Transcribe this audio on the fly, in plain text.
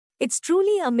It's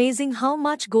truly amazing how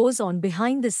much goes on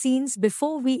behind the scenes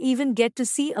before we even get to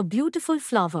see a beautiful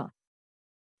flower.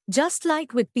 Just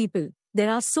like with people, there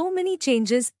are so many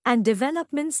changes and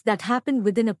developments that happen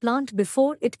within a plant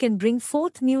before it can bring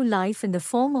forth new life in the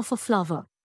form of a flower.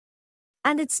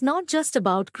 And it's not just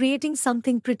about creating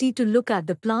something pretty to look at.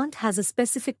 The plant has a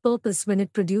specific purpose when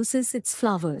it produces its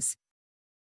flowers.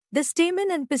 The stamen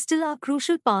and pistil are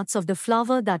crucial parts of the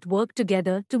flower that work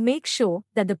together to make sure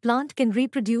that the plant can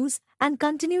reproduce and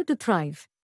continue to thrive.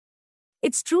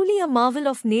 It's truly a marvel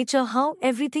of nature how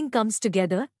everything comes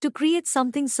together to create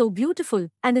something so beautiful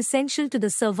and essential to the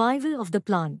survival of the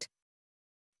plant.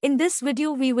 In this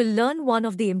video, we will learn one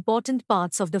of the important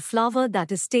parts of the flower,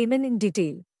 that is stamen, in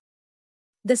detail.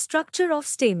 The structure of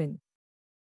stamen.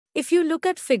 If you look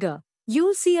at figure,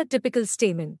 you'll see a typical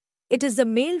stamen. It is the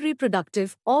male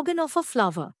reproductive organ of a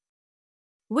flower,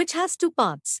 which has two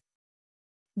parts.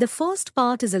 The first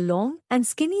part is a long and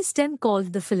skinny stem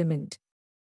called the filament.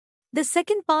 The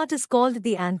second part is called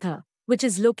the anther, which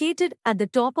is located at the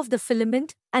top of the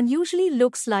filament and usually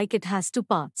looks like it has two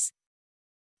parts.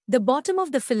 The bottom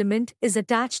of the filament is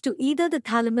attached to either the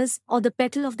thalamus or the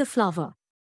petal of the flower.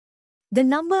 The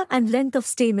number and length of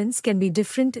stamens can be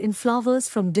different in flowers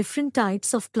from different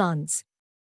types of plants.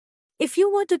 If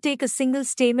you were to take a single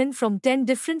stamen from 10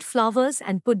 different flowers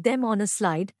and put them on a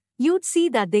slide, you'd see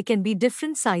that they can be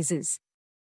different sizes.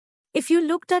 If you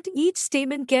looked at each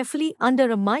stamen carefully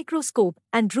under a microscope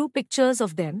and drew pictures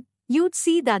of them, you'd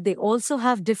see that they also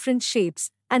have different shapes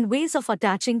and ways of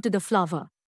attaching to the flower.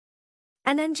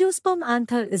 An angiosperm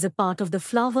anther is a part of the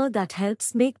flower that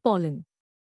helps make pollen.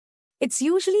 It's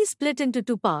usually split into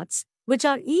two parts, which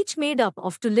are each made up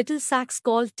of two little sacs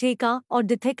called theca or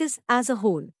dithecus as a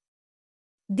whole.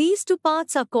 These two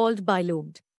parts are called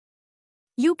bilobed.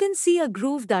 You can see a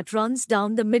groove that runs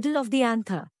down the middle of the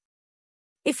anther.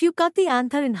 If you cut the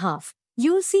anther in half,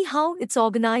 you'll see how it's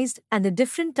organized and the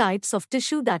different types of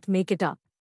tissue that make it up.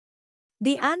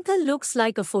 The anther looks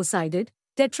like a four-sided,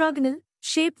 tetragonal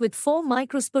shape with 4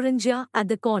 microsporangia at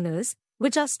the corners,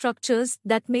 which are structures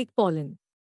that make pollen.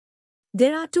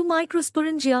 There are 2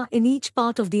 microsporangia in each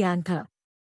part of the anther.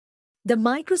 The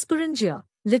microsporangia,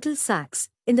 little sacs,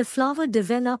 in the flower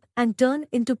develop and turn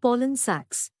into pollen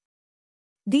sacs.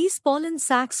 These pollen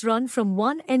sacs run from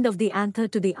one end of the anther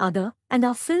to the other and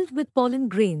are filled with pollen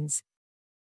grains.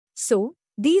 So,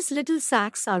 these little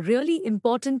sacs are really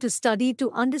important to study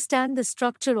to understand the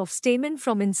structure of stamen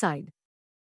from inside.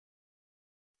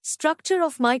 Structure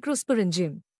of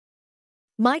microsporangium.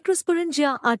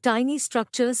 Microsporangia are tiny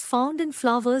structures found in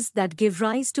flowers that give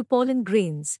rise to pollen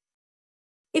grains.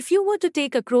 If you were to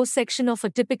take a cross-section of a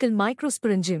typical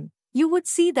microsporangium, you would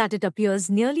see that it appears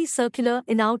nearly circular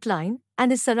in outline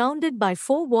and is surrounded by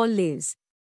 4 wall layers.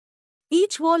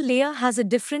 Each wall layer has a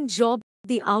different job.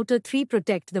 The outer 3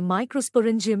 protect the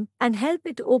microsporangium and help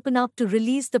it open up to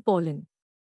release the pollen.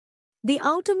 The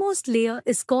outermost layer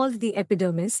is called the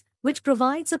epidermis, which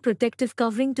provides a protective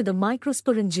covering to the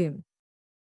microsporangium.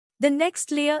 The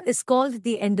next layer is called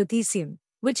the endothecium,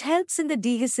 which helps in the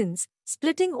dehiscence,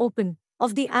 splitting open,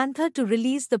 of the anther to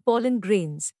release the pollen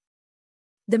grains.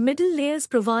 The middle layers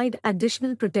provide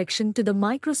additional protection to the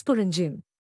microsporangium.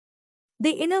 The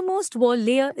innermost wall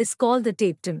layer is called the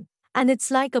tapetum, and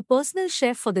it's like a personal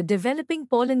chef for the developing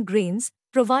pollen grains,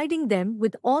 providing them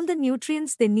with all the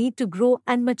nutrients they need to grow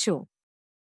and mature.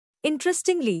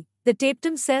 Interestingly, the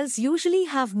tapetum cells usually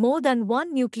have more than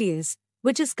one nucleus,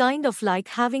 which is kind of like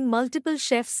having multiple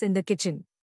chefs in the kitchen.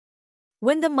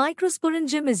 When the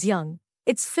microsporangium is young,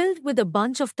 it's filled with a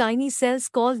bunch of tiny cells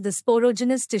called the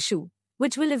sporogenous tissue,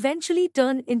 which will eventually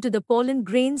turn into the pollen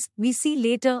grains we see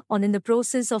later on in the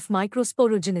process of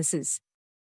microsporogenesis.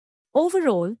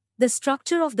 Overall, the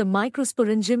structure of the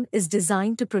microsporangium is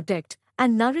designed to protect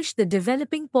and nourish the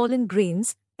developing pollen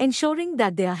grains, ensuring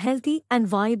that they are healthy and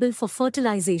viable for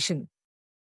fertilization.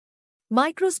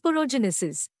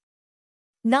 Microsporogenesis.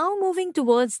 Now moving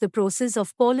towards the process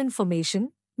of pollen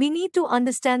formation, we need to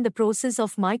understand the process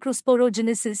of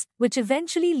microsporogenesis, which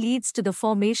eventually leads to the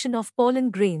formation of pollen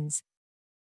grains.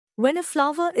 When a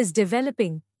flower is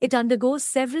developing, it undergoes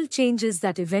several changes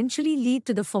that eventually lead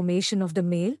to the formation of the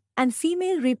male and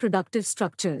female reproductive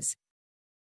structures.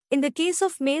 In the case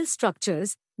of male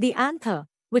structures, the anther,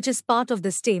 which is part of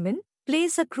the stamen,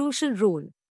 plays a crucial role.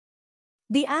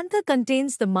 The anther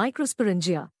contains the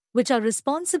microsporangia, which are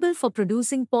responsible for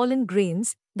producing pollen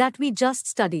grains that we just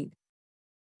studied.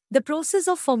 The process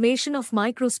of formation of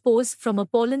microspores from a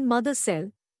pollen mother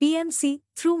cell, PMC,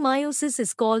 through meiosis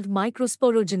is called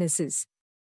microsporogenesis.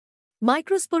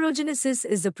 Microsporogenesis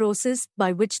is the process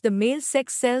by which the male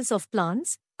sex cells of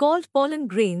plants, called pollen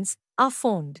grains, are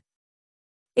formed.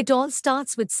 It all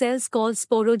starts with cells called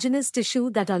sporogenous tissue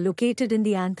that are located in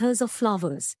the anthers of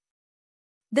flowers.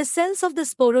 The cells of the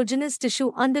sporogenous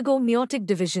tissue undergo meiotic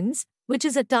divisions, which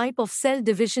is a type of cell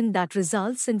division that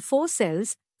results in 4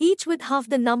 cells, each with half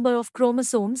the number of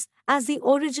chromosomes as the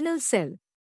original cell.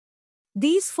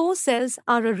 These 4 cells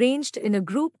are arranged in a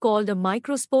group called a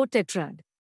microspore tetrad.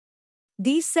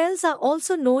 These cells are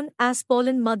also known as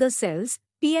pollen mother cells,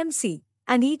 PMC,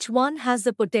 and each one has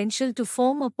the potential to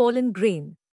form a pollen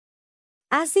grain.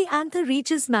 As the anther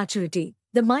reaches maturity,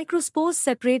 the microspores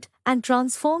separate and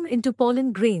transform into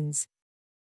pollen grains.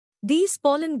 These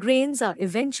pollen grains are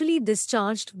eventually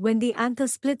discharged when the anther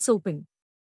splits open.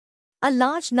 A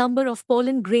large number of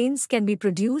pollen grains can be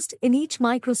produced in each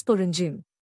microsporangium.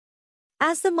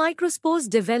 As the microspores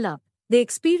develop, they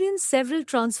experience several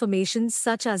transformations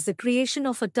such as the creation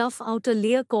of a tough outer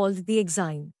layer called the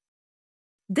exine.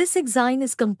 This exine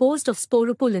is composed of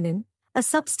sporopollenin, a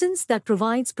substance that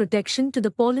provides protection to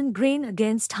the pollen grain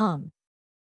against harm.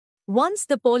 Once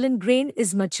the pollen grain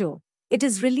is mature, it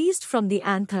is released from the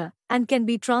anther and can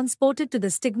be transported to the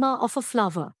stigma of a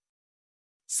flower.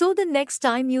 So the next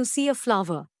time you see a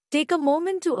flower, take a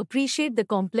moment to appreciate the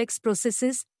complex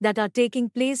processes that are taking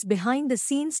place behind the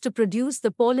scenes to produce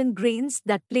the pollen grains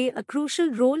that play a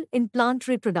crucial role in plant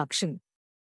reproduction.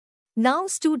 Now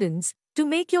students, to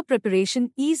make your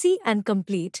preparation easy and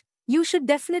complete, you should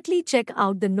definitely check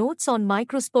out the notes on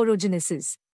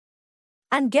microsporogenesis.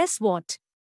 And guess what?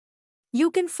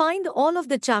 You can find all of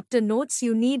the chapter notes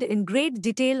you need in great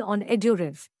detail on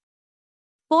EduRev.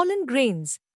 Pollen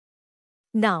grains.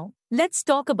 Now, let's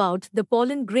talk about the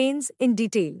pollen grains in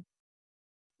detail.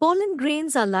 Pollen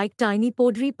grains are like tiny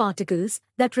powdery particles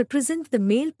that represent the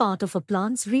male part of a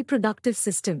plant's reproductive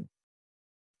system.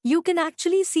 You can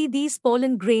actually see these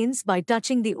pollen grains by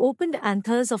touching the opened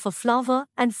anthers of a flower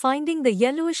and finding the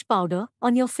yellowish powder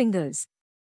on your fingers.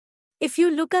 If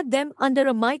you look at them under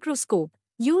a microscope,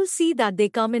 you'll see that they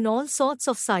come in all sorts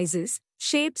of sizes,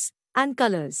 shapes, and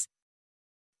colors.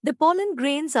 The pollen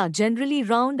grains are generally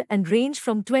round and range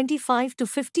from 25 to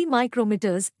 50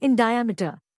 micrometers in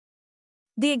diameter.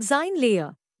 The exine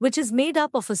layer, which is made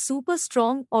up of a super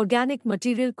strong organic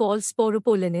material called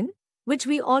sporopollenin, which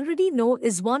we already know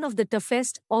is one of the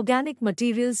toughest organic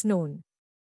materials known.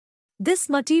 This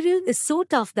material is so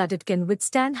tough that it can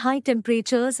withstand high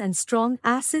temperatures and strong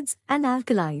acids and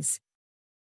alkalis.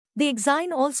 The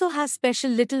exine also has special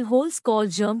little holes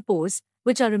called germ pores,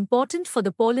 which are important for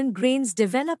the pollen grain's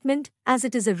development as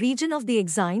it is a region of the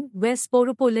exine where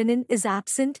sporopollenin is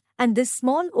absent, and this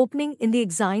small opening in the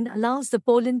exine allows the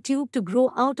pollen tube to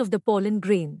grow out of the pollen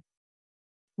grain.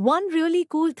 One really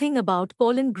cool thing about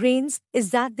pollen grains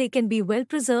is that they can be well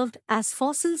preserved as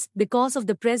fossils because of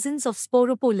the presence of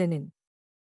sporopollenin.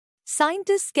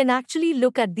 Scientists can actually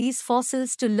look at these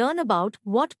fossils to learn about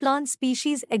what plant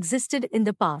species existed in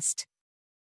the past.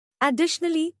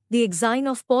 Additionally, the exine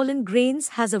of pollen grains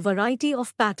has a variety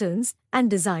of patterns and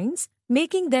designs,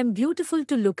 making them beautiful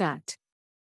to look at.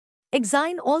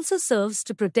 Exine also serves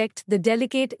to protect the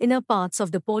delicate inner parts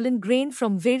of the pollen grain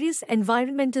from various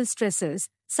environmental stressors,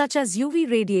 such as UV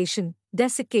radiation,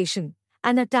 desiccation,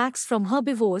 and attacks from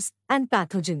herbivores and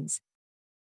pathogens.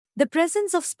 The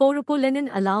presence of sporopollenin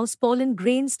allows pollen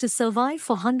grains to survive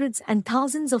for hundreds and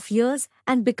thousands of years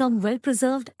and become well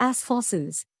preserved as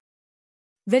fossils.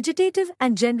 Vegetative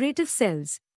and generative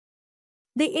cells.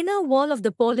 The inner wall of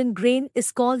the pollen grain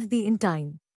is called the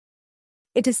intine.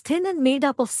 It is thin and made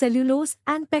up of cellulose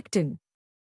and pectin.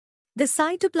 The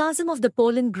cytoplasm of the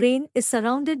pollen grain is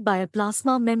surrounded by a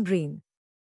plasma membrane.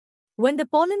 When the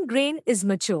pollen grain is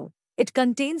mature, it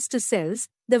contains 2 cells,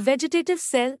 the vegetative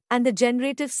cell and the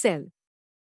generative cell.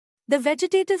 The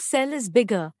vegetative cell is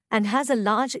bigger and has a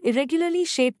large irregularly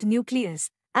shaped nucleus,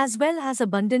 as well as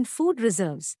abundant food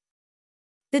reserves.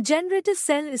 The generative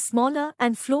cell is smaller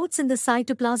and floats in the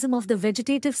cytoplasm of the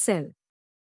vegetative cell.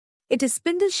 It is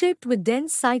spindle-shaped with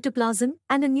dense cytoplasm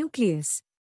and a nucleus.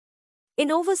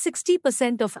 In over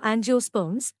 60% of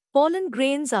angiosperms, pollen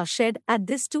grains are shed at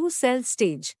this 2-cell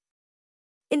stage.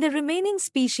 In the remaining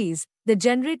species, the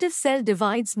generative cell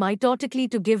divides mitotically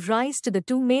to give rise to the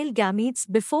 2 male gametes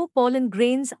before pollen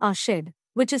grains are shed,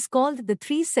 which is called the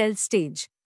 3-cell stage.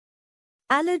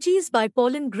 Allergies by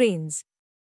pollen grains.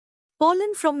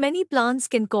 Pollen from many plants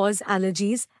can cause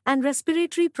allergies and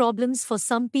respiratory problems for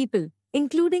some people,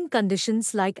 including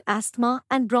conditions like asthma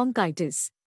and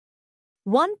bronchitis.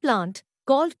 One plant,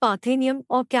 called Parthenium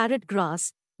or carrot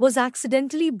grass, was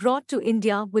accidentally brought to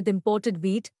India with imported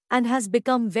wheat and has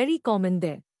become very common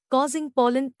there, causing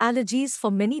pollen allergies for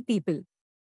many people.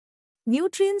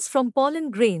 Nutrients from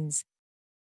pollen grains.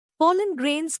 Pollen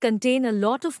grains contain a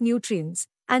lot of nutrients,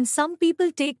 and some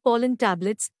people take pollen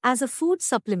tablets as a food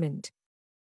supplement.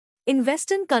 In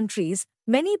Western countries,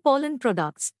 many pollen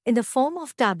products, in the form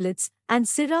of tablets and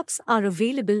syrups, are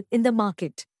available in the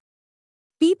market.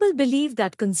 People believe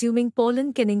that consuming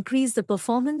pollen can increase the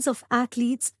performance of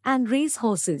athletes and race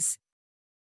horses.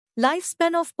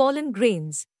 Lifespan of pollen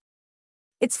grains.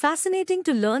 It's fascinating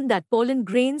to learn that pollen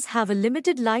grains have a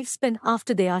limited lifespan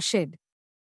after they are shed.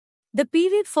 The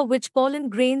period for which pollen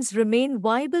grains remain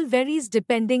viable varies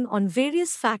depending on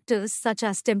various factors such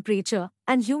as temperature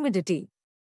and humidity.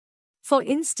 For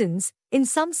instance, in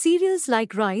some cereals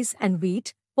like rice and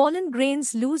wheat, pollen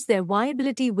grains lose their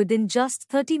viability within just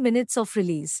 30 minutes of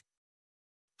release.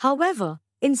 However,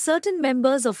 in certain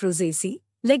members of Rosaceae,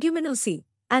 Leguminosae,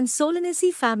 and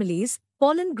Solanaceae families,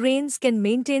 pollen grains can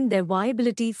maintain their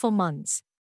viability for months.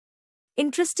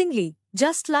 Interestingly,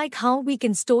 just like how we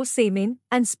can store semen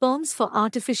and sperms for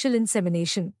artificial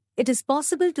insemination, it is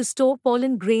possible to store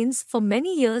pollen grains for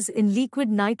many years in liquid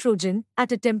nitrogen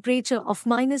at a temperature of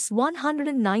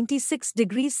 -196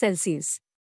 degrees Celsius.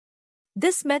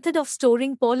 This method of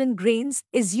storing pollen grains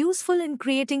is useful in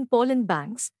creating pollen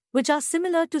banks, which are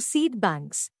similar to seed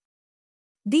banks.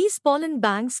 These pollen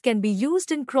banks can be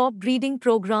used in crop breeding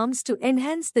programs to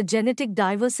enhance the genetic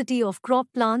diversity of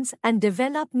crop plants and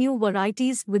develop new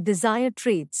varieties with desired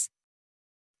traits.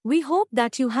 We hope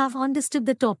that you have understood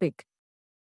the topic.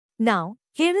 Now,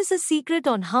 here is a secret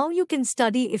on how you can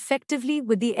study effectively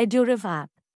with the EduRev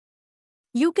app.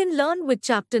 You can learn with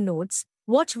chapter notes,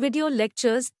 watch video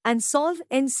lectures, and solve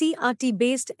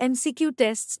NCERT-based MCQ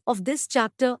tests of this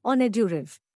chapter on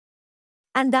EduRev.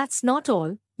 And that's not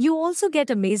all. You also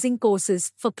get amazing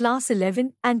courses for Class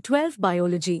 11 and 12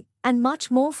 biology, and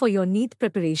much more for your NEET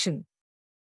preparation.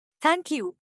 Thank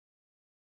you.